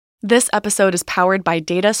This episode is powered by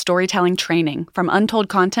Data Storytelling Training from Untold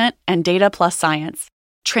Content and Data Plus Science.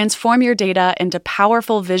 Transform your data into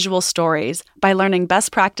powerful visual stories by learning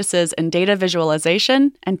best practices in data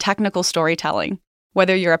visualization and technical storytelling.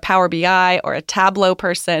 Whether you're a Power BI or a Tableau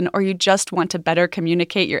person, or you just want to better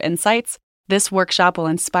communicate your insights, this workshop will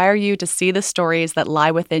inspire you to see the stories that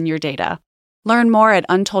lie within your data. Learn more at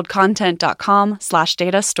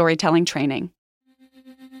untoldcontent.com/data storytelling training.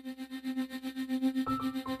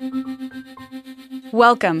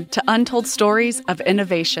 Welcome to Untold Stories of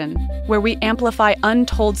Innovation, where we amplify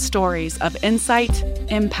untold stories of insight,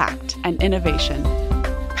 impact, and innovation.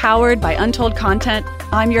 Powered by Untold Content,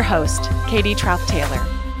 I'm your host, Katie Trouth-Taylor.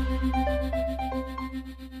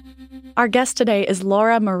 Our guest today is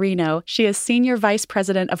Laura Marino. She is Senior Vice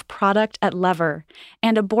President of Product at Lever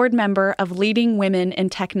and a board member of Leading Women in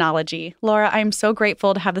Technology. Laura, I'm so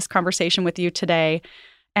grateful to have this conversation with you today,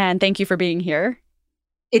 and thank you for being here.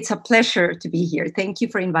 It's a pleasure to be here. Thank you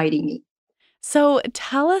for inviting me. So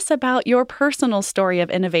tell us about your personal story of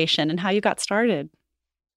innovation and how you got started.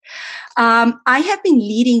 I have been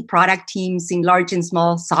leading product teams in large and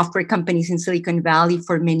small software companies in Silicon Valley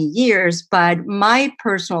for many years, but my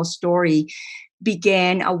personal story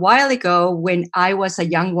began a while ago when I was a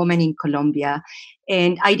young woman in Colombia,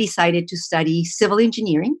 and I decided to study civil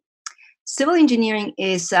engineering. Civil engineering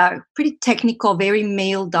is a pretty technical, very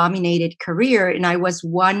male-dominated career, and I was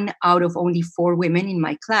one out of only 4 women in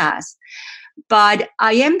my class. But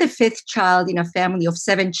I am the 5th child in a family of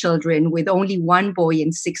 7 children with only 1 boy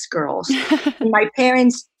and 6 girls. And my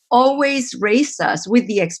parents always raised us with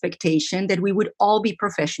the expectation that we would all be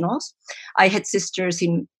professionals. I had sisters,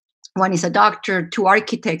 one is a doctor, 2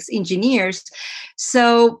 architects, engineers.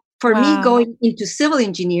 So for me, going into civil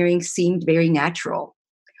engineering seemed very natural.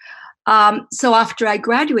 So after I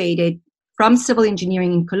graduated from civil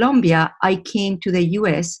engineering in Colombia, I came to the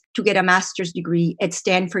US to get a master's degree at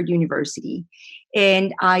Stanford University.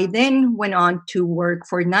 And I then went on to work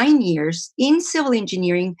for 9 years in civil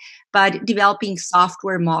engineering, but developing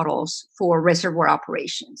software models for reservoir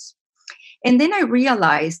operations. And then I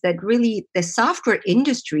realized that really the software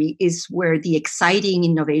industry is where the exciting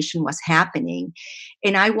innovation was happening.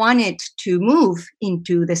 And I wanted to move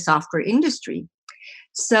into the software industry.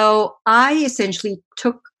 So I essentially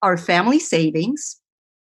took our family savings.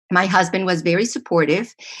 My husband was very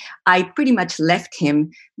supportive. I pretty much left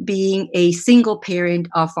him being a single parent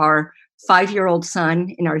of our 5-year-old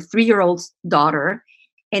son and our 3-year-old daughter.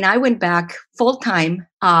 And I went back full-time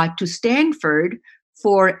to Stanford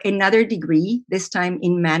for another degree, this time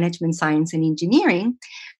in management science and engineering,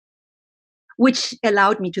 which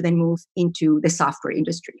allowed me to then move into the software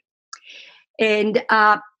industry. And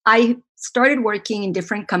I started working in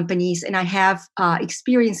different companies, and I have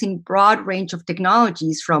experience in broad range of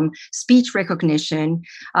technologies, from speech recognition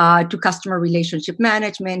to customer relationship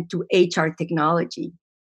management to HR technology.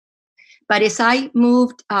 But as I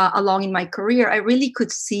moved along in my career, I really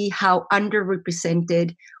could see how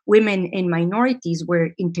underrepresented women and minorities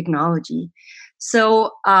were in technology.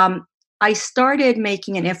 So I started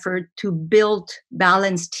making an effort to build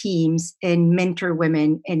balanced teams and mentor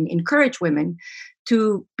women and encourage women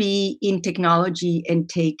to be in technology and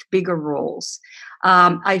take bigger roles.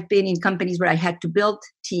 I've been in companies where I had to build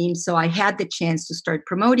teams, so I had the chance to start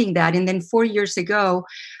promoting that. And then 4 years ago,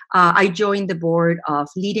 I joined the board of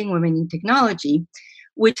Leading Women in Technology,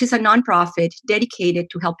 which is a nonprofit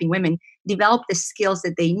dedicated to helping women develop the skills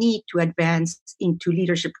that they need to advance into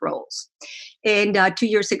leadership roles. And 2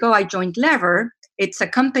 years ago, I joined Lever. It's a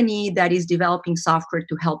company that is developing software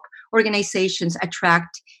to help organizations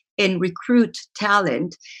attract and recruit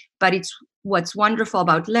talent. But what's wonderful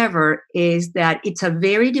about Lever is that it's a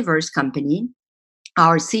very diverse company.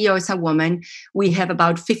 Our CEO is a woman. We have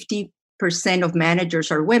about 50% of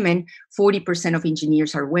managers are women, 40% of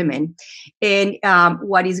engineers are women. And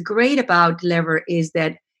what is great about Lever is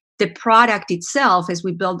that the product itself, as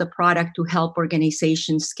we build the product to help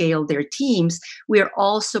organizations scale their teams, we are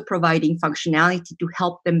also providing functionality to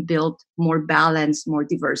help them build more balanced, more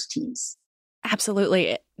diverse teams.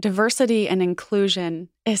 Absolutely. Diversity and inclusion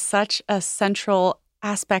is such a central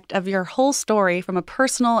aspect of your whole story from a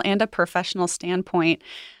personal and a professional standpoint.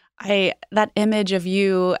 That image of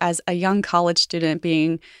you as a young college student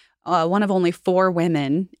being one of only 4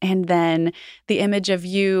 women, and then the image of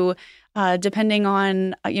you depending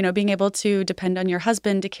on, being able to depend on your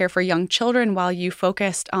husband to care for young children while you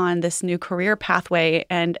focused on this new career pathway,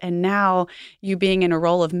 and now you being in a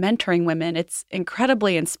role of mentoring women. It's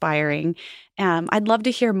incredibly inspiring. I'd love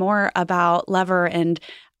to hear more about Lever and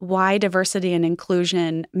why diversity and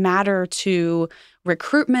inclusion matter to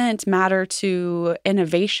recruitment, matter to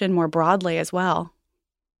innovation more broadly as well.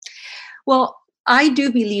 Well, I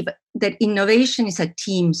do believe that innovation is a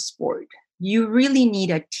team sport. You really need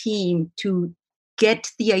a team to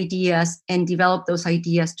get the ideas and develop those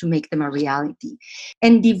ideas to make them a reality.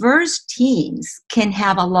 And diverse teams can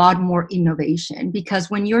have a lot more innovation because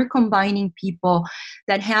when you're combining people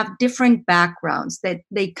that have different backgrounds, that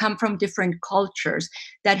they come from different cultures,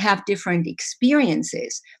 that have different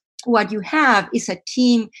experiences, what you have is a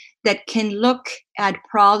team that can look at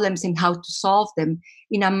problems and how to solve them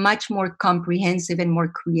in a much more comprehensive and more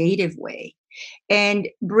creative way. And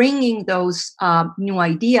bringing those new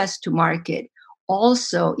ideas to market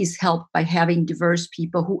also is helped by having diverse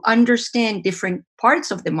people who understand different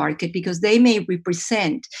parts of the market because they may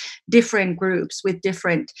represent different groups with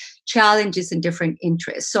different challenges and different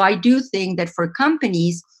interests. So I do think that for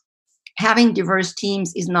companies, having diverse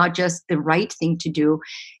teams is not just the right thing to do,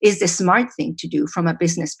 is the smart thing to do from a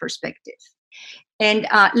business perspective. And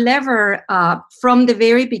Lever, from the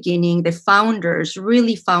very beginning, the founders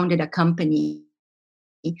really founded a company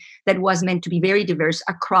that was meant to be very diverse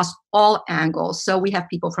across all angles. So we have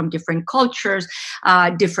people from different cultures,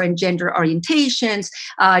 different gender orientations,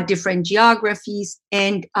 different geographies.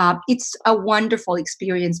 And it's a wonderful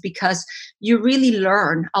experience because you really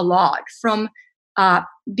learn a lot from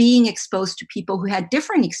being exposed to people who had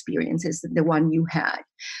different experiences than the one you had.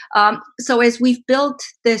 So as we've built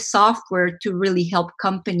the software to really help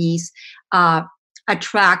companies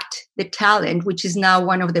attract the talent, which is now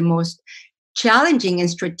one of the most challenging and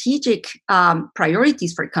strategic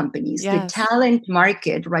priorities for companies. Yes. The talent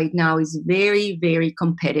market right now is very, very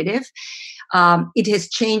competitive. It has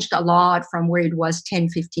changed a lot from where it was 10,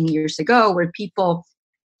 15 years ago, where people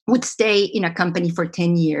would stay in a company for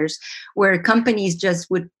 10 years, where companies just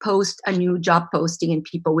would post a new job posting and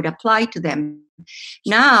people would apply to them.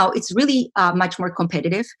 Now it's really much more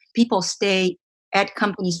competitive. People stay at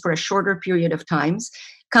companies for a shorter period of times.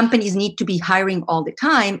 Companies need to be hiring all the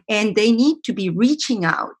time, and they need to be reaching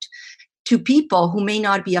out to people who may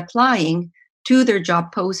not be applying to their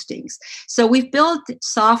job postings. So we've built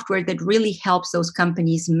software that really helps those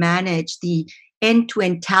companies manage the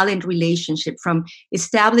end-to-end talent relationship, from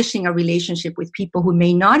establishing a relationship with people who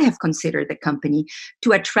may not have considered the company,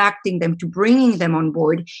 to attracting them, to bringing them on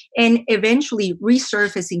board, and eventually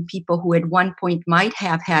resurfacing people who at one point might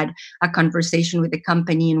have had a conversation with the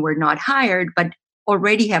company and were not hired, but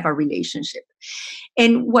already have a relationship.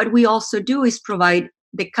 And what we also do is provide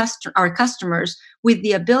our customers with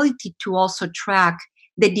the ability to also track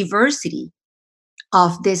the diversity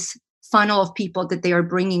of this funnel of people that they are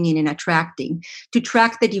bringing in and attracting, to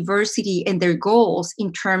track the diversity and their goals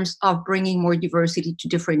in terms of bringing more diversity to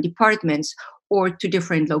different departments or to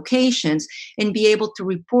different locations, and be able to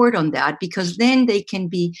report on that, because then they can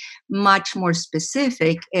be much more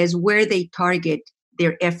specific as where they target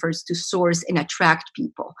their efforts to source and attract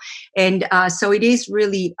people. And so it is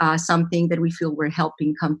really something that we feel we're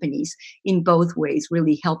helping companies in both ways,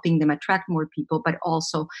 really helping them attract more people, but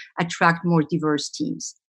also attract more diverse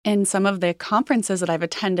teams. In some of the conferences that I've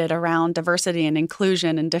attended around diversity and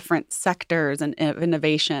inclusion in different sectors and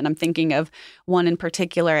innovation, I'm thinking of one in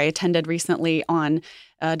particular I attended recently on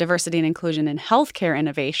diversity and inclusion in healthcare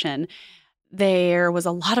innovation. There was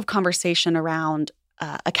a lot of conversation around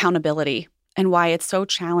accountability and why it's so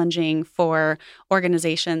challenging for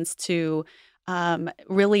organizations to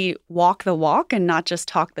really walk the walk and not just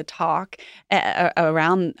talk the talk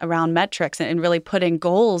around metrics, and really putting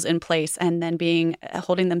goals in place and then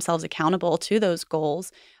holding themselves accountable to those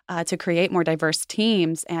goals to create more diverse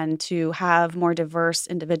teams and to have more diverse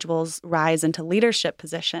individuals rise into leadership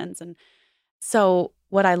positions. And so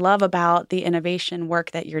what I love about the innovation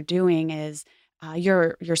work that you're doing is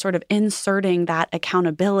you're sort of inserting that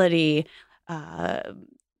accountability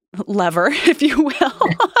lever, if you will.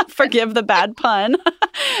 Forgive the bad pun.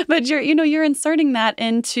 But you're inserting that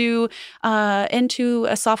into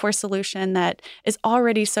a software solution that is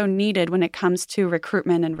already so needed when it comes to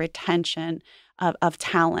recruitment and retention of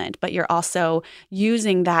talent. But you're also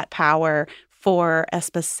using that power for a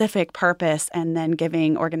specific purpose, and then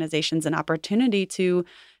giving organizations an opportunity to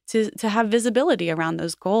have visibility around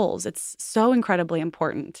those goals. It's so incredibly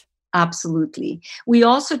important. Absolutely. We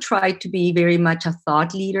also try to be very much a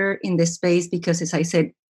thought leader in this space because, as I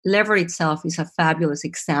said, Lever itself is a fabulous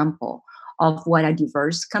example of what a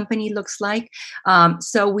diverse company looks like.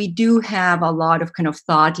 So we do have a lot of kind of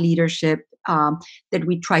thought leadership that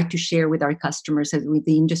we try to share with our customers and with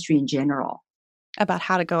the industry in general. About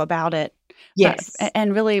how to go about it. Yes.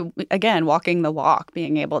 And really, again, walking the walk,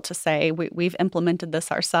 being able to say, we've implemented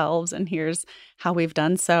this ourselves and here's how we've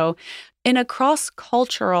done so. In a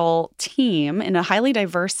cross-cultural team, in a highly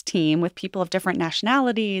diverse team with people of different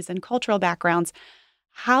nationalities and cultural backgrounds,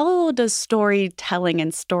 How does storytelling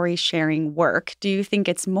and story sharing work? Do you think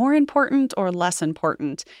it's more important or less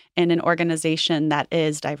important in an organization that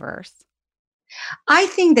is diverse? I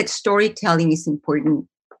think that storytelling is important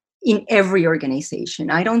in every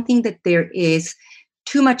organization. I don't think that there is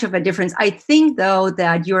too much of a difference. I think, though,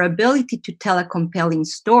 that your ability to tell a compelling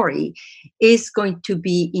story is going to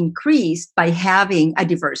be increased by having a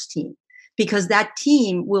diverse team, because that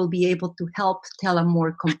team will be able to help tell a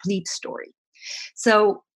more complete story.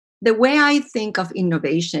 So, the way I think of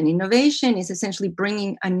innovation is essentially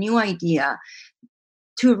bringing a new idea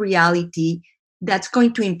to reality that's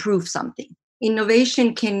going to improve something.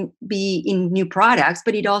 Innovation can be in new products,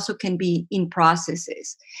 but it also can be in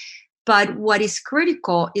processes. But what is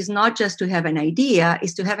critical is not just to have an idea,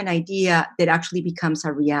 is to have an idea that actually becomes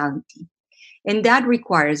a reality. And that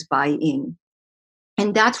requires buy-in.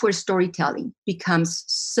 And that's where storytelling becomes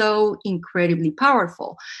so incredibly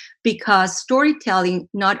powerful, because storytelling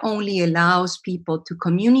not only allows people to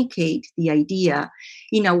communicate the idea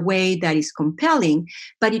in a way that is compelling,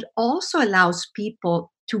 but it also allows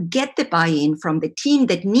people to get the buy in from the team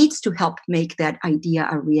that needs to help make that idea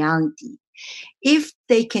a reality. If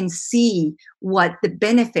they can see what the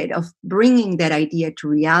benefit of bringing that idea to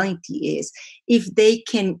reality is, if they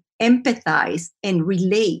can empathize and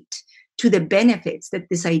relate to the benefits that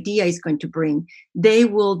this idea is going to bring, they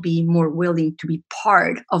will be more willing to be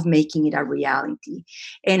part of making it a reality.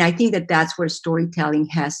 And I think that that's where storytelling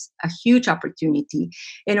has a huge opportunity.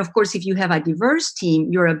 And of course, if you have a diverse team,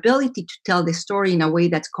 your ability to tell the story in a way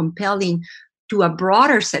that's compelling to a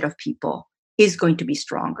broader set of people is going to be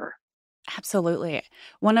stronger. Absolutely.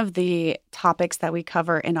 One of the topics that we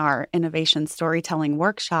cover in our innovation storytelling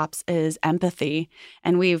workshops is empathy.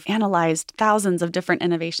 And we've analyzed thousands of different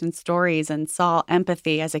innovation stories and saw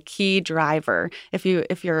empathy as a key driver. If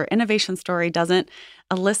your innovation story doesn't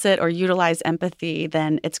elicit or utilize empathy,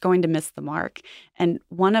 then it's going to miss the mark. And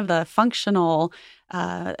one of the functional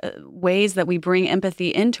ways that we bring empathy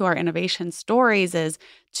into our innovation stories is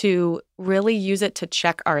to really use it to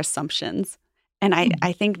check our assumptions. And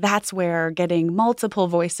I think that's where getting multiple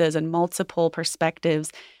voices and multiple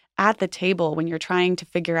perspectives at the table when you're trying to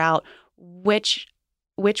figure out which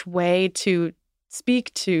way to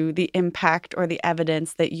speak to the impact or the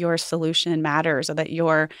evidence that your solution matters or that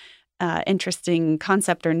your interesting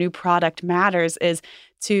concept or new product matters is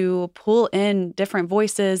to pull in different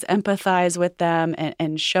voices, empathize with them,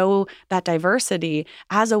 and show that diversity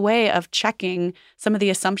as a way of checking some of the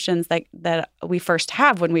assumptions that we first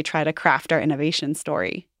have when we try to craft our innovation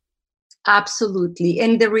story. Absolutely.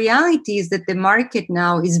 And the reality is that the market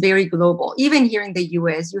now is very global. Even here in the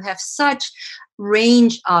US, you have such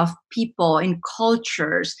range of people and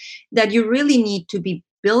cultures that you really need to be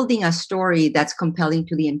building a story that's compelling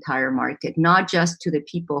to the entire market, not just to the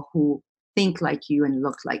people who think like you and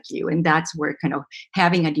look like you. And that's where kind of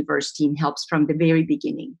having a diverse team helps from the very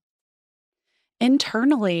beginning.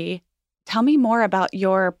 Internally, tell me more about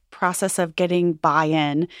your process of getting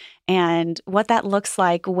buy-in and what that looks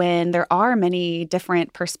like when there are many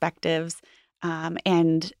different perspectives,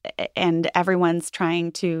 and everyone's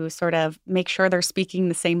trying to sort of make sure they're speaking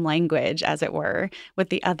the same language, as it were, with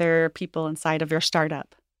the other people inside of your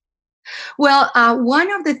startup. Well,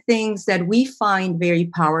 one of the things that we find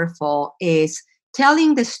very powerful is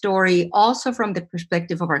telling the story also from the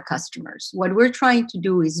perspective of our customers. What we're trying to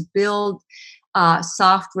do is build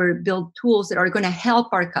software, build tools that are going to help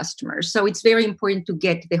our customers. So it's very important to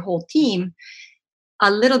get the whole team a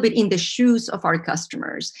little bit in the shoes of our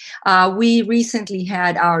customers. We recently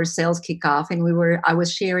had our sales kickoff, and I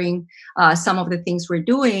was sharing some of the things we're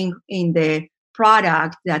doing in the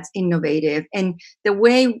product that's innovative. And the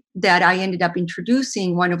way that I ended up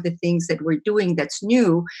introducing one of the things that we're doing that's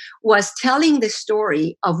new was telling the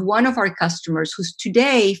story of one of our customers who's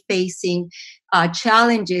today facing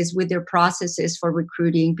challenges with their processes for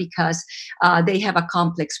recruiting because they have a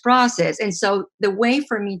complex process. And so the way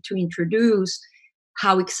for me to introduce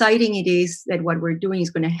how exciting it is that what we're doing is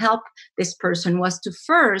going to help this person was to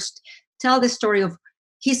first tell the story of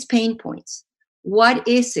his pain points. What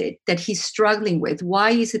is it that he's struggling with?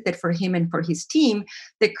 Why is it that for him and for his team,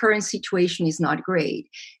 the current situation is not great?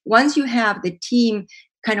 Once you have the team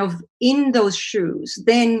kind of in those shoes,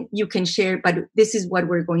 then you can share, but this is what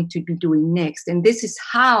we're going to be doing next. And this is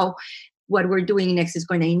how what we're doing next is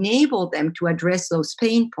going to enable them to address those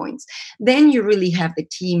pain points. Then you really have the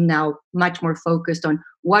team now much more focused on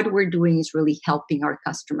what we're doing is really helping our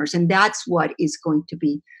customers. And that's what is going to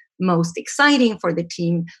be most exciting for the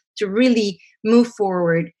team to really move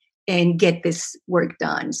forward and get this work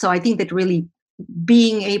done. So I think that really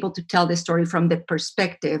being able to tell the story from the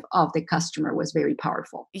perspective of the customer was very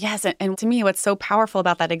powerful. Yes. And to me, what's so powerful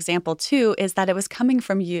about that example, too, is that it was coming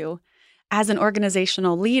from you. As an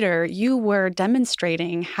organizational leader, you were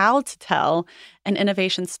demonstrating how to tell an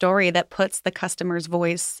innovation story that puts the customer's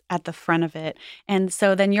voice at the front of it. And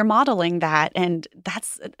so then you're modeling that. And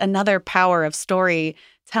that's another power of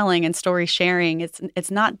storytelling and story sharing.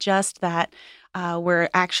 It's not just that we're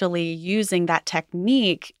actually using that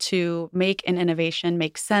technique to make an innovation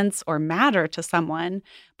make sense or matter to someone,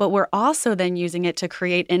 but we're also then using it to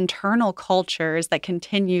create internal cultures that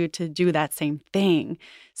continue to do that same thing.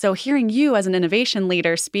 So hearing you as an innovation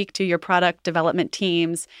leader speak to your product development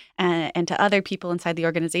teams and to other people inside the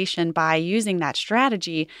organization by using that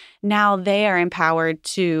strategy, now they are empowered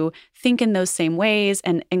to think in those same ways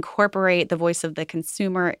and incorporate the voice of the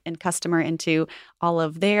consumer and customer into all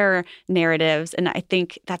of their narratives. And I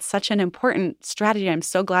think that's such an important strategy. I'm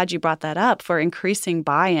so glad you brought that up for increasing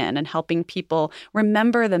buy-in and helping people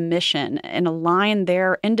remember the mission and align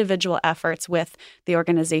their individual efforts with the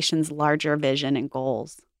organization's larger vision and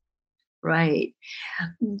goals. Right.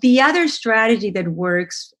 The other strategy that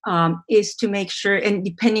works is to make sure, and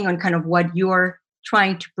depending on kind of what you're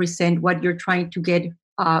trying to present, what you're trying to get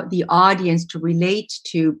the audience to relate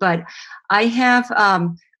to. But I have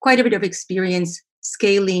quite a bit of experience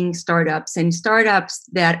scaling startups and startups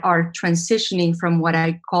that are transitioning from what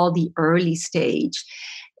I call the early stage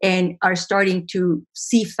and are starting to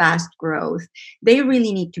see fast growth. They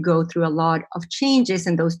really need to go through a lot of changes,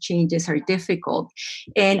 and those changes are difficult.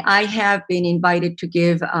 And I have been invited to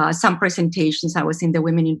give some presentations. I was in the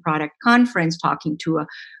Women in Product conference talking to a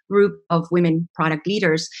group of women product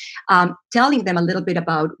leaders, telling them a little bit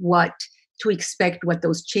about what to expect, what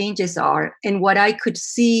those changes are. And what I could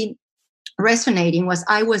see resonating was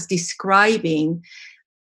I was describing,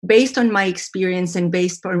 based on my experience and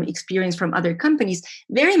based on experience from other companies,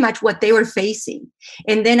 very much what they were facing.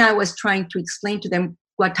 And then I was trying to explain to them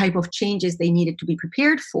what type of changes they needed to be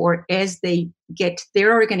prepared for as they get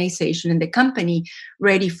their organization and the company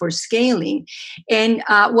ready for scaling. And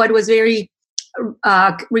what was very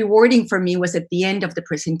rewarding for me was at the end of the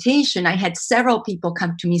presentation, I had several people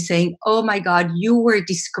come to me saying, "Oh my God, you were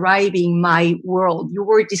describing my world. You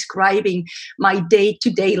were describing my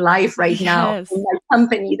day-to-day life right now Yes. in my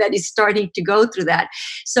company that is starting to go through that."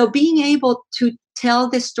 So being able to tell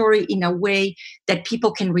the story in a way that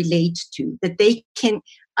people can relate to, that they can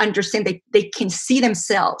understand, that they can see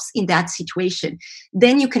themselves in that situation,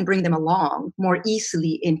 then you can bring them along more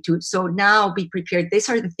easily into it. So now be prepared. These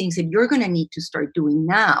are the things that you're going to need to start doing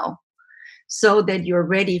now so that you're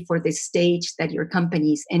ready for the stage that your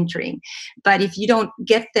company is entering. But if you don't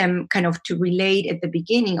get them kind of to relate at the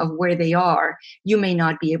beginning of where they are, you may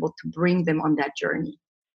not be able to bring them on that journey.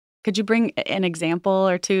 Could you bring an example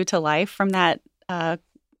or two to life from that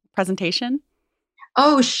presentation?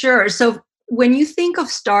 Oh, sure. So when you think of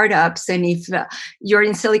startups, and if you're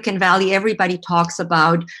in Silicon Valley, everybody talks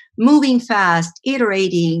about moving fast,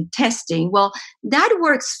 iterating, testing. Well, that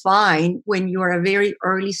works fine when you're a very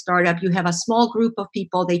early startup. You have a small group of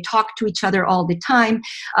people, they talk to each other all the time.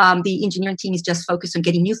 The engineering team is just focused on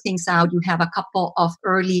getting new things out. You have a couple of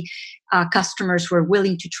early customers who are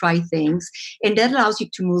willing to try things, and that allows you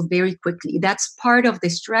to move very quickly. That's part of the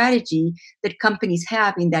strategy that companies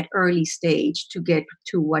have in that early stage to get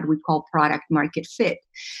to what we call product market fit.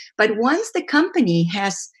 But once the company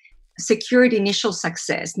has secured initial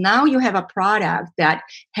success, now you have a product that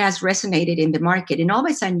has resonated in the market, and all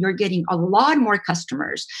of a sudden you're getting a lot more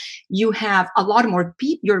customers. You have a lot more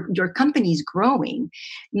people. Your company is growing.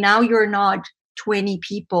 Now you're not 20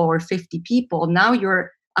 people or 50 people. Now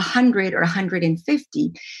you're 100 or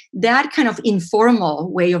 150. That kind of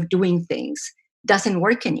informal way of doing things doesn't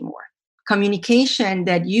work anymore. Communication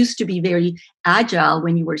that used to be very agile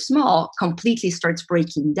when you were small completely starts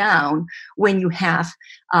breaking down when you have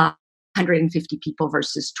 150 people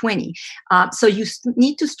versus 20. So you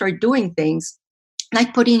need to start doing things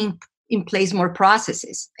like putting in place more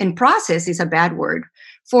processes. And process is a bad word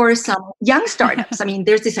for some young startups. I mean,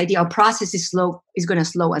 there's this idea of process is going to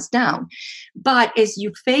slow us down. But as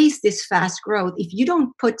you face this fast growth, if you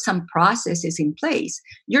don't put some processes in place,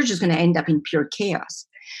 you're just going to end up in pure chaos.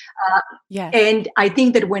 Yes. And I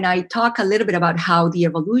think that when I talk a little bit about how the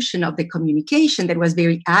evolution of the communication that was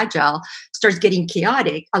very agile starts getting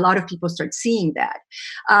chaotic, a lot of people start seeing that.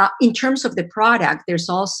 In terms of the product, there's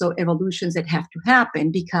also evolutions that have to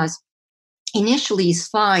happen, because initially it's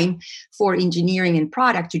fine for engineering and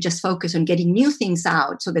product to just focus on getting new things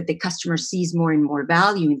out so that the customer sees more and more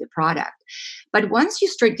value in the product. But once you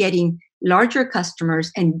start getting larger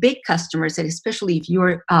customers and big customers, and especially if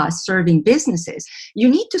you're serving businesses, you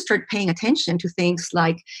need to start paying attention to things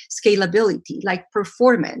like scalability, like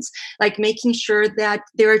performance, like making sure that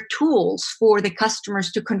there are tools for the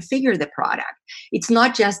customers to configure the product. It's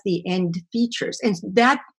not just the end features. And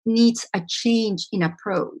that needs a change in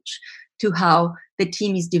approach to how the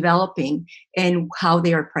team is developing and how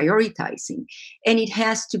they are prioritizing. And it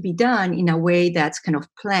has to be done in a way that's kind of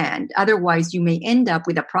planned. Otherwise, you may end up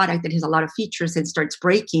with a product that has a lot of features and starts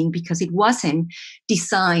breaking because it wasn't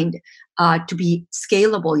designed to be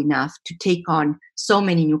scalable enough to take on so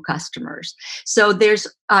many new customers. So there's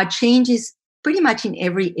changes pretty much in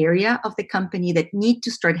every area of the company that need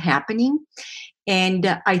to start happening.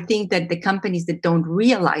 And I think that the companies that don't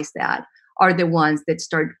realize that are the ones that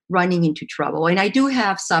start running into trouble. And I do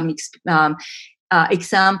have some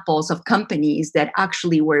examples of companies that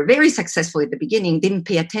actually were very successful at the beginning, didn't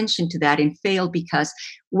pay attention to that and failed because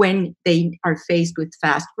when they are faced with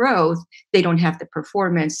fast growth, they don't have the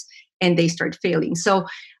performance and they start failing. So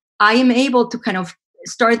I am able to kind of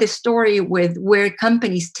start the story with where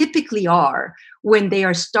companies typically are when they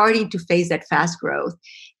are starting to face that fast growth.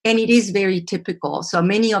 And it is very typical. So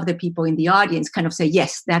many of the people in the audience kind of say,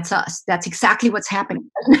 yes, that's us. That's exactly what's happening.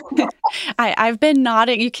 I've been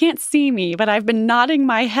nodding. You can't see me, but I've been nodding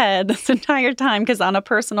my head this entire time because on a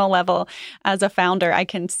personal level, as a founder, I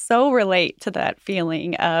can so relate to that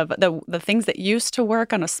feeling of the things that used to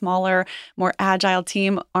work on a smaller, more agile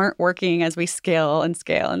team aren't working as we scale and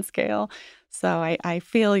scale and scale. So I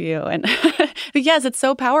feel you. And but yes, it's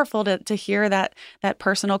so powerful to hear that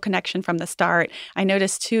personal connection from the start. I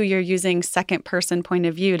noticed too, you're using second person point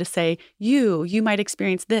of view to say, you might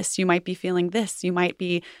experience this, you might be feeling this, you might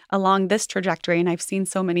be along this trajectory. And I've seen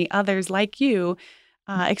so many others like you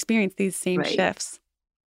experience these same shifts.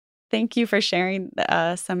 Thank you for sharing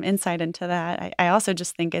some insight into that. I also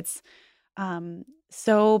just think it's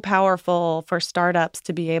so powerful for startups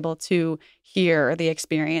to be able to hear the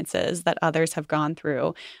experiences that others have gone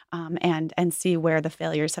through and see where the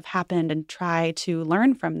failures have happened and try to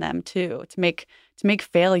learn from them too, to make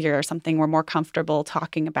failure something we're more comfortable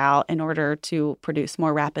talking about in order to produce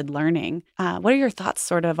more rapid learning. What are your thoughts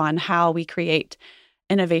sort of on how we create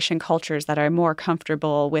innovation cultures that are more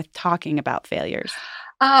comfortable with talking about failures?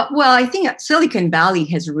 Well, I think Silicon Valley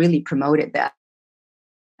has really promoted that.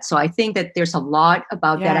 So I think that there's a lot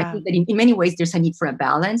about that. I think that in many ways there's a need for a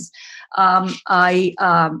balance. I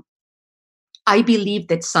believe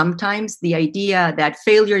that sometimes the idea that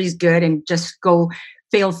failure is good and just go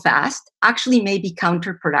fail fast actually may be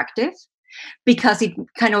counterproductive because it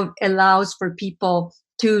kind of allows for people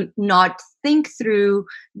to not think through,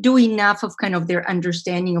 do enough of kind of their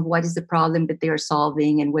understanding of what is the problem that they are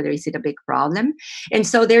solving and whether is it a big problem. And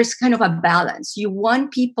so there's kind of a balance. You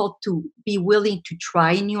want people to be willing to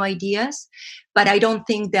try new ideas, but I don't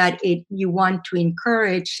think that you want to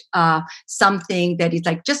encourage something that is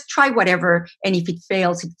like, just try whatever. And if it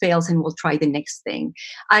fails and we'll try the next thing.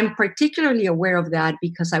 I'm particularly aware of that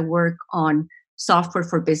because I work on software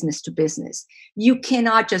for business to business. You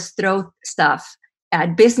cannot just throw stuff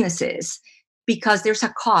at businesses because there's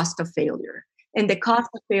a cost of failure. And the cost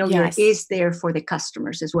of failure is there for the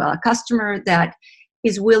customers as well. A customer that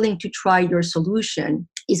is willing to try your solution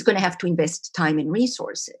is going to have to invest time and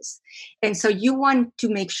resources. And so you want to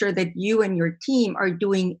make sure that you and your team are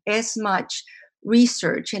doing as much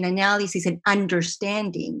research and analysis and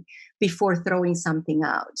understanding before throwing something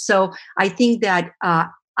out. So I think that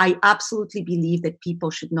I absolutely believe that people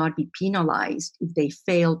should not be penalized if they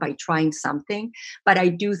fail by trying something. But I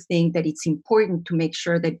do think that it's important to make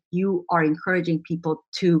sure that you are encouraging people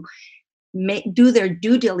to do their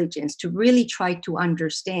due diligence, to really try to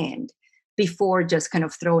understand before just kind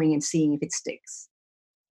of throwing and seeing if it sticks.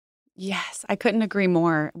 Yes, I couldn't agree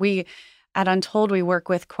more. At Untold, we work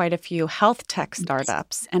with quite a few health tech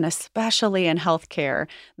startups, and especially in healthcare,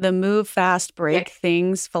 the move fast, break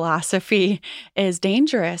things philosophy is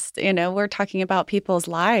dangerous. You know, we're talking about people's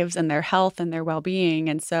lives and their health and their well-being.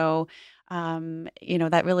 And so,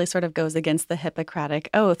 that really sort of goes against the Hippocratic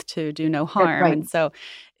oath to do no harm. Right. And so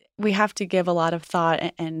we have to give a lot of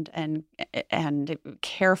thought and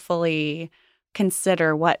carefully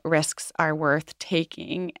consider what risks are worth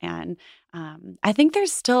taking. And I think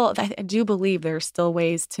I do believe there's still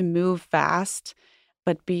ways to move fast,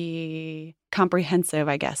 but be comprehensive,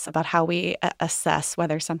 I guess, about how we assess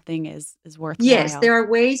whether something is worthwhile. Yes, there are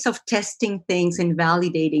ways of testing things and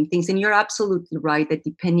validating things. And you're absolutely right that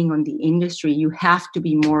depending on the industry, you have to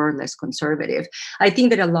be more or less conservative. I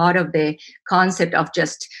think that a lot of the concept of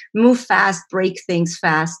just move fast, break things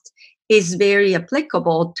fast is very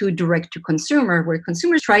applicable to direct to consumer, where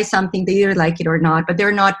consumers try something, they either like it or not, but there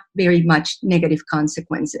are not very much negative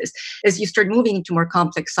consequences. As you start moving into more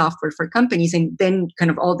complex software for companies and then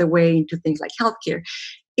kind of all the way into things like healthcare,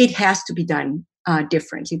 it has to be done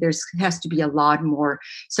differently. There has to be a lot more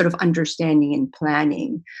sort of understanding and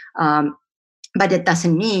planning. But it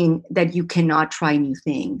doesn't mean that you cannot try new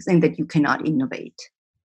things and that you cannot innovate.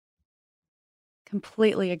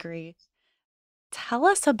 Completely agree. Tell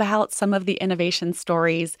us about some of the innovation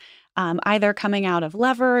stories, either coming out of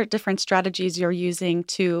Lever, different strategies you're using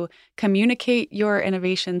to communicate your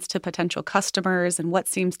innovations to potential customers and what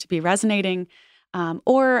seems to be resonating,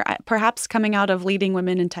 or perhaps coming out of Leading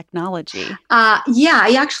Women in Technology. Yeah,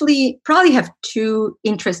 I actually probably have two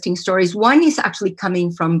interesting stories. One is actually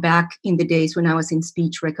coming from back in the days when I was in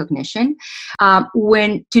speech recognition.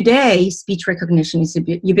 When today, speech recognition is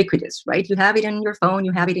ubiquitous, right? You have it on your phone,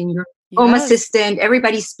 you have it in your home Yes. assistant,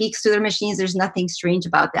 everybody speaks to their machines. There's nothing strange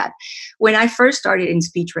about that. When I first started in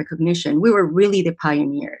speech recognition, we were really the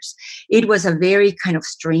pioneers. It was a very kind of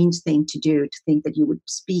strange thing to do, to think that you would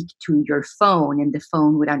speak to your phone and the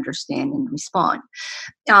phone would understand and respond.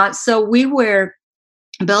 So we were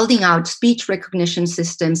building out speech recognition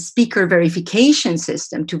systems, speaker verification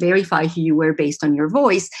system to verify who you were based on your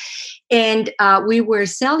voice. And we were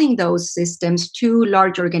selling those systems to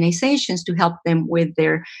large organizations to help them with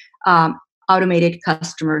their automated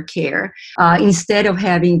customer care. Instead of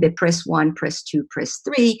having the press 1, press 2, press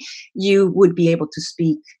 3, you would be able to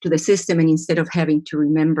speak to the system, and instead of having to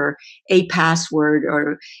remember a password,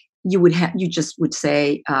 or you just would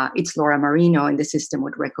say it's Laura Marino, and the system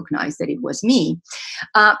would recognize that it was me.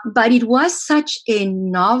 But it was such a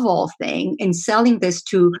novel thing, and selling this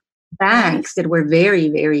to banks that were very,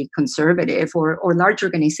 very conservative, or large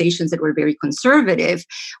organizations that were very conservative,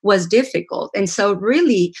 was difficult. And so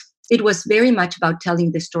really, it was very much about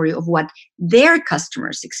telling the story of what their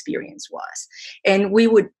customers' experience was. And we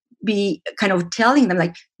would be kind of telling them,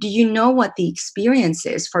 like, do you know what the experience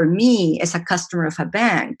is for me as a customer of a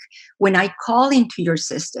bank when I call into your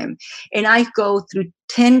system and I go through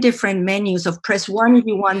 10 different menus of press 1 if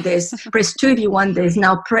you want this, press 2 if you want this,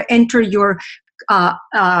 now enter your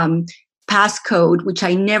passcode, which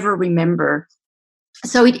I never remember.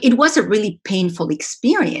 So it was a really painful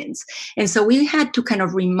experience. And so we had to kind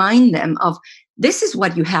of remind them of, this is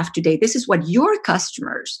what you have today. This is what your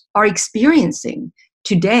customers are experiencing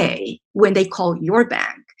today when they call your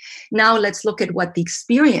bank. Now let's look at what the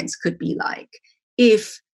experience could be like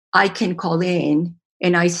if I can call in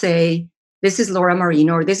and I say, this is Laura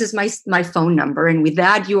Marino, or this is my phone number. And with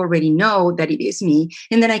that, you already know that it is me.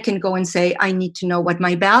 And then I can go and say, I need to know what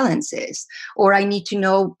my balance is, or I need to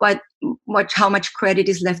know how much credit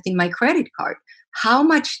is left in my credit card. How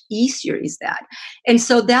much easier is that? And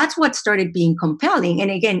so that's what started being compelling.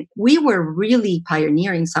 And again, we were really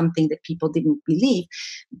pioneering something that people didn't believe.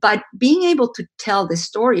 But being able to tell the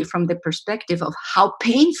story from the perspective of how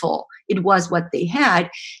painful it was what they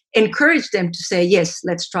had encouraged them to say, yes,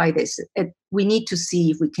 let's try this. We need to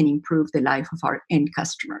see if we can improve the life of our end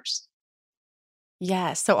customers.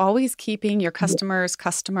 Yes. So always keeping your Yes.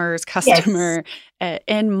 customer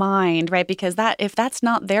in mind, right? Because if that's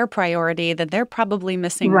not their priority, then they're probably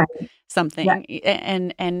missing Right. something,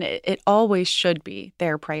 and it always should be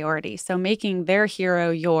their priority. So making their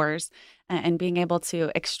hero yours, and being able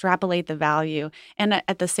to extrapolate the value, and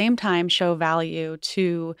at the same time show value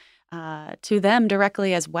to them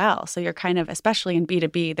directly as well. So you're kind of, especially in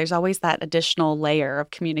B2B, there's always that additional layer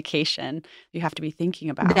of communication you have to be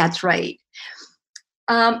thinking about. That's right.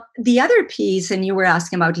 The other piece, and you were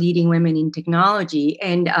asking about Leading Women in Technology,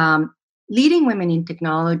 and Leading Women in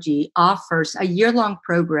Technology offers a year-long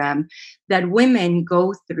program that women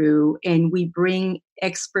go through, and we bring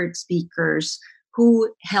expert speakers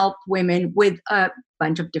who help women with a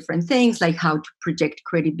bunch of different things, like how to project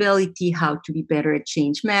credibility, how to be better at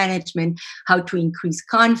change management, how to increase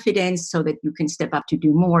confidence so that you can step up to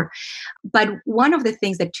do more. But one of the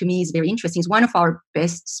things that to me is very interesting is one of our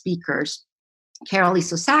best speakers, Carol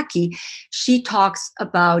Isozaki, she talks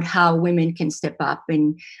about how women can step up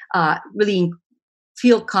and really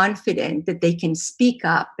feel confident that they can speak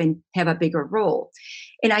up and have a bigger role.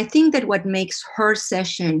 And I think that what makes her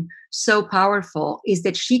session so powerful is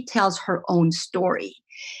that she tells her own story.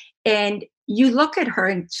 And you look at her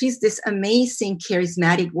and she's this amazing,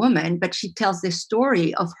 charismatic woman, but she tells this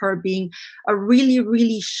story of her being a really,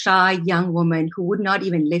 really shy young woman who would not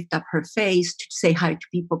even lift up her face to say hi to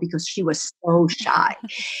people because she was so shy.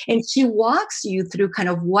 And she walks you through kind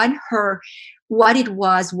of what it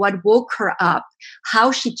was, what woke her up,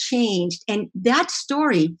 how she changed. And that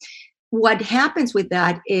story what happens with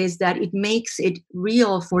that is that it makes it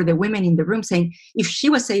real for the women in the room, saying, if she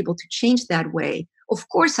was able to change that way, of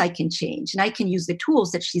course I can change, and I can use the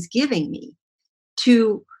tools that she's giving me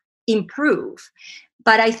to improve.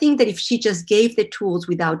 But I think that if she just gave the tools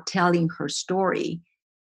without telling her story,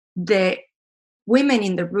 the women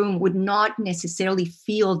in the room would not necessarily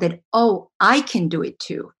feel that, oh, I can do it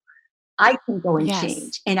too. I can go and Yes.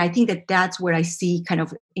 change. And I think that that's where I see kind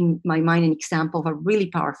of in my mind an example of a really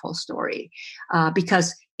powerful story,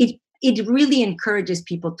 because it really encourages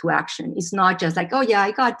people to action. It's not just like, oh yeah,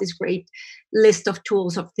 I got this great list of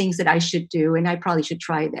tools of things that I should do, and I probably should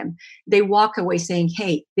try them. They walk away saying,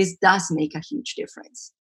 hey, this does make a huge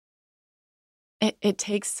difference. It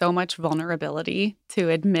takes so much vulnerability to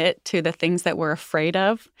admit to the things that we're afraid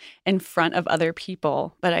of in front of other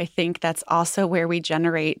people. But I think that's also where we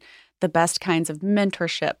generate the best kinds of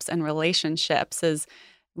mentorships and relationships is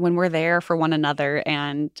when we're there for one another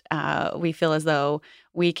and we feel as though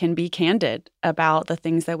we can be candid about the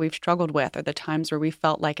things that we've struggled with or the times where we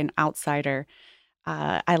felt like an outsider.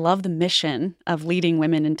 I love the mission of leading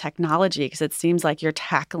women in technology because it seems like you're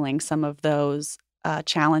tackling some of those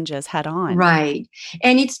challenges head on. Right.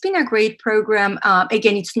 And it's been a great program.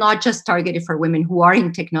 Again, it's not just targeted for women who are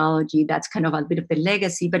in technology. That's kind of a bit of the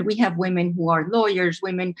legacy. But we have women who are lawyers,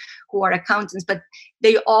 women who are accountants, but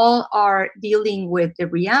they all are dealing with the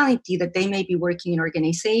reality that they may be working in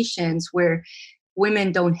organizations where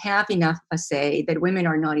women don't have enough of a say, that women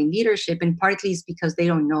are not in leadership. And partly it's because they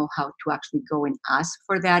don't know how to actually go and ask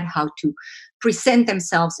for that, how to present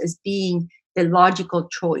themselves as being the logical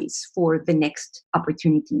choice for the next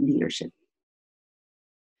opportunity in leadership.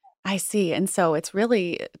 I see. And so it's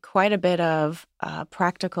really quite a bit of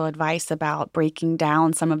practical advice about breaking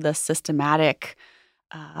down some of the systematic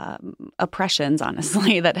oppressions,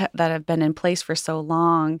 honestly, that have been in place for so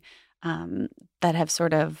long, that have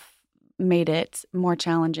sort of made it more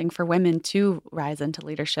challenging for women to rise into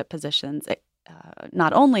leadership positions,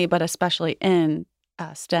 not only, but especially in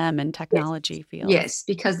STEM and Yes. technology fields. Yes,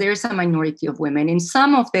 because there's a minority of women. And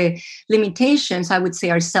some of the limitations, I would say,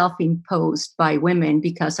 are self imposed by women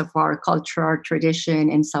because of our culture, our tradition,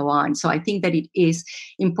 and so on. So I think that it is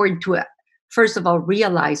important to, first of all,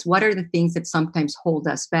 realize what are the things that sometimes hold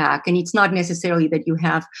us back. And it's not necessarily that you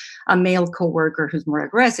have a male coworker who's more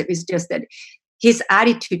aggressive, it's just that his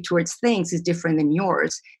attitude towards things is different than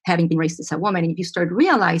yours, having been raised as a woman. And if you start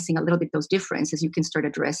realizing a little bit those differences, you can start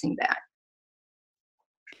addressing that.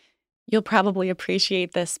 You'll probably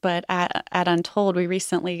appreciate this, but at Untold, we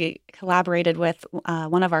recently collaborated with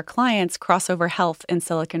one of our clients, Crossover Health in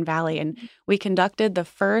Silicon Valley, and we conducted the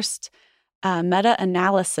first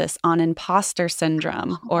meta-analysis on imposter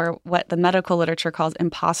syndrome, or what the medical literature calls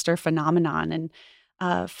imposter phenomenon,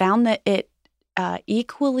 and found that it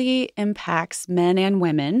equally impacts men and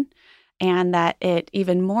women, and that it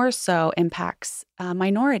even more so impacts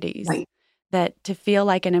minorities, Right. that to feel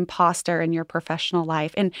like an imposter in your professional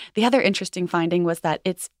life. And the other interesting finding was that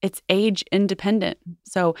it's age independent.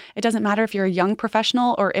 So it doesn't matter if you're a young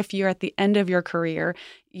professional or if you're at the end of your career,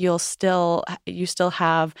 you still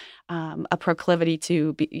have a proclivity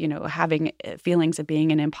to be, having feelings of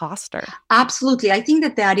being an imposter. Absolutely. I think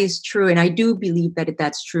that that is true. And I do believe that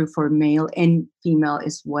that's true for male and female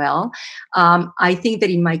as well. I think that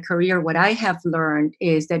in my career, what I have learned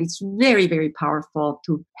is that it's very, very powerful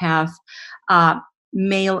to have uh,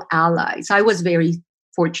 male allies. I was very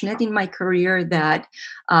fortunate in my career that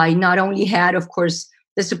I not only had, of course,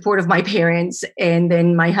 the support of my parents, and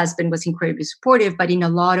then my husband was incredibly supportive, but in a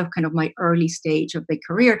lot of kind of my early stage of the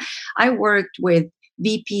career, I worked with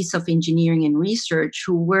VPs of engineering and research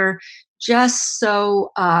who were just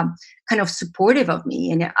so kind of supportive of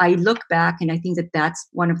me. And I look back and I think that that's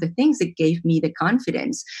one of the things that gave me the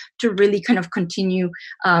confidence to really kind of continue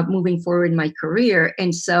moving forward in my career.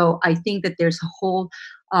 And so I think that there's a whole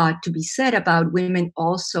to be said about women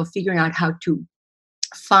also figuring out how to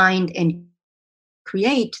find and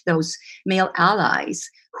create those male allies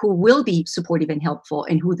who will be supportive and helpful,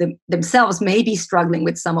 and who themselves may be struggling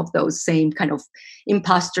with some of those same kind of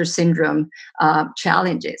imposter syndrome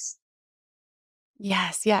challenges.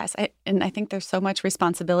 Yes, yes. And I think there's so much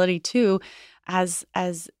responsibility too, as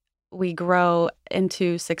we grow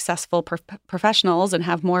into successful professionals and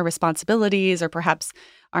have more responsibilities, or perhaps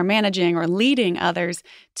are managing or leading others,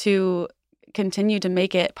 to continue to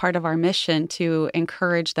make it part of our mission to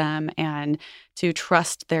encourage them and to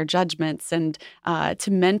trust their judgments, and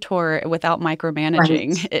to mentor without Right.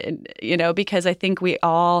 micromanaging. Because I think we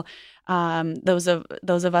all, those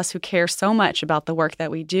of us who care so much about the work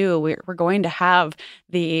that we do, we're going to have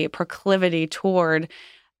the proclivity toward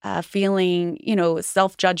feeling,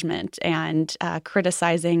 self-judgment and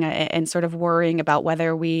criticizing and sort of worrying about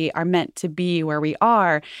whether we are meant to be where we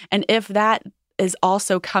are. And if that is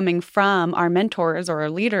also coming from our mentors or our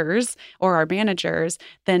leaders or our managers,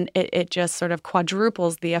 then it just sort of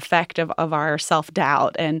quadruples the effect of our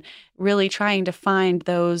self-doubt, and really trying to find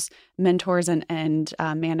those mentors and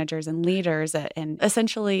managers and leaders and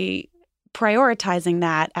essentially prioritizing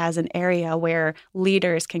that as an area where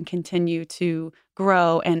leaders can continue to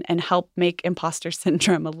grow and help make imposter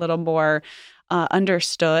syndrome a little more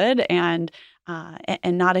understood and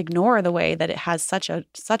not ignore the way that it has such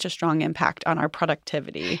a strong impact on our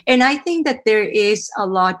productivity. And I think that there is a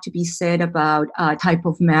lot to be said about a type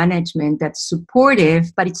of management that's supportive,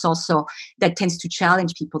 but it's also that tends to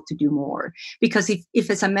challenge people to do more. Because if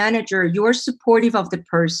as a manager, you're supportive of the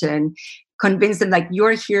person, convince them like,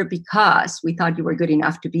 you're here because we thought you were good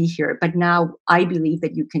enough to be here, but now I believe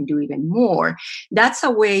that you can do even more. That's a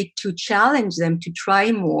way to challenge them to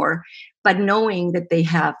try more, but knowing that they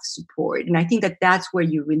have support. And I think that that's where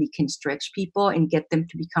you really can stretch people and get them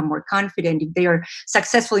to become more confident. If they are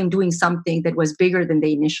successful in doing something that was bigger than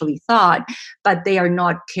they initially thought, but they are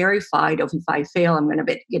not terrified of, if I fail, I'm going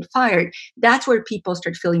to get fired. That's where people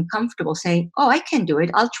start feeling comfortable saying, oh, I can do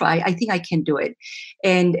it. I'll try. I think I can do it.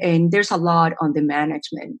 And there's a lot on the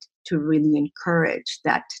management to really encourage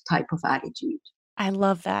that type of attitude. I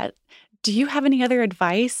love that. Do you have any other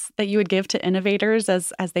advice that you would give to innovators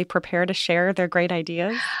as they prepare to share their great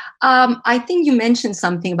ideas? I think you mentioned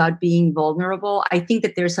something about being vulnerable. I think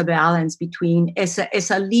that there's a balance between, as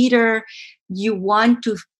a leader, you want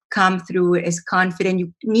to come through as confident.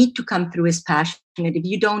 You need to come through as passionate. If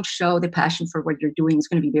you don't show the passion for what you're doing, it's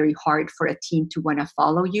going to be very hard for a team to want to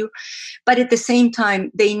follow you. But at the same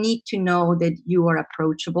time, they need to know that you are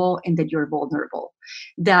approachable and that you're vulnerable,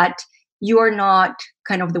 that you are not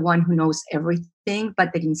kind of the one who knows everything,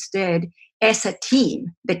 but that instead, as a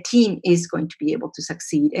team, the team is going to be able to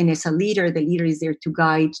succeed. And as a leader, the leader is there to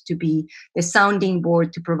guide, to be the sounding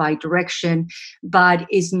board, to provide direction, but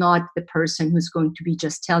is not the person who's going to be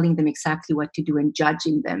just telling them exactly what to do and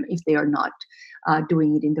judging them if they are not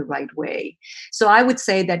doing it in the right way. So I would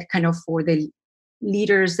say that kind of for the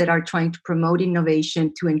leaders that are trying to promote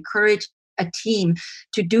innovation, to encourage a team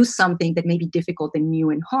to do something that may be difficult and new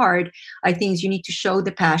and hard, I think you need to show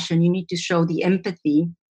the passion, you need to show the empathy,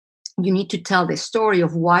 you need to tell the story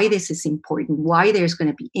of why this is important, why there's going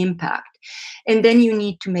to be impact. And then you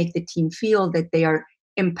need to make the team feel that they are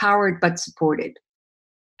empowered but supported.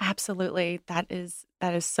 Absolutely. That is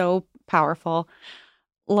so powerful.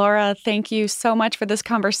 Laura, thank you so much for this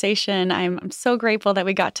conversation. I'm so grateful that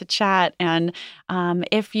we got to chat. And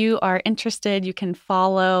if you are interested, you can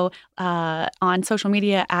follow on social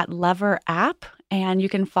media at Lever App, and you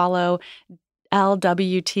can follow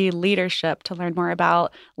LWT Leadership to learn more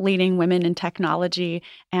about leading women in technology.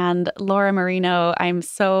 And Laura Marino, I'm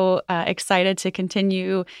so excited to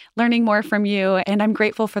continue learning more from you. And I'm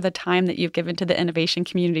grateful for the time that you've given to the innovation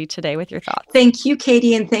community today with your thoughts. Thank you,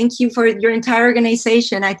 Katie. And thank you for your entire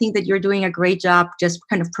organization. I think that you're doing a great job just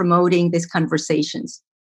kind of promoting these conversations.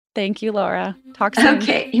 Thank you, Laura. Talk soon.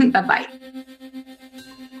 Okay. Bye-bye.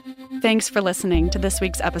 Thanks for listening to this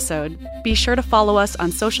week's episode. Be sure to follow us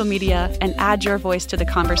on social media and add your voice to the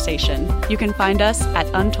conversation. You can find us at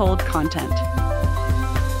Untold Content.